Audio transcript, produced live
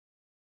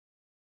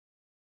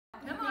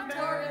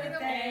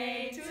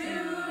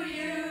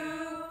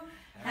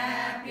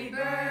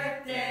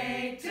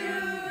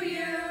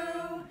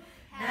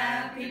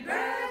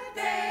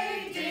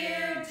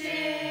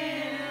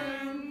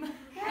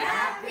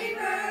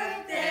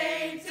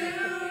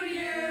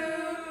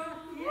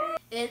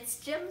It's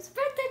Jim's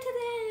birthday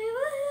today!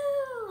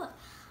 Woohoo!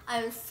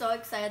 I'm so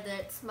excited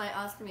that it's my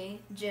ostomy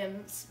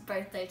Jim's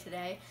birthday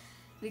today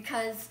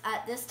because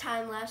at this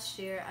time last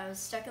year I was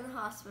stuck in the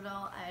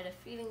hospital. I had a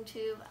feeding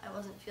tube. I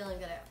wasn't feeling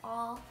good at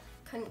all.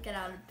 Couldn't get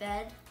out of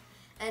bed.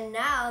 And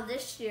now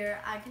this year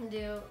I can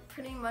do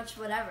pretty much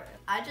whatever.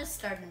 I just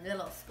started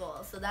middle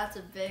school, so that's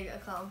a big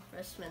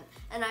accomplishment.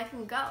 And I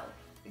can go.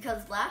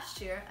 Because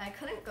last year I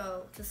couldn't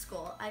go to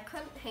school. I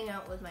couldn't hang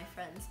out with my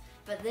friends.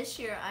 But this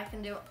year I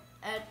can do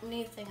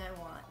anything I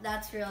want.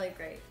 That's really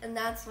great. And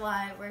that's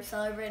why we're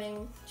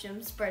celebrating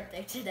Jim's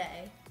birthday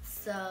today.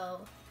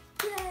 So,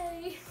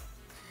 yay!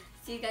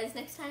 See you guys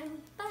next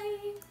time.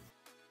 Bye!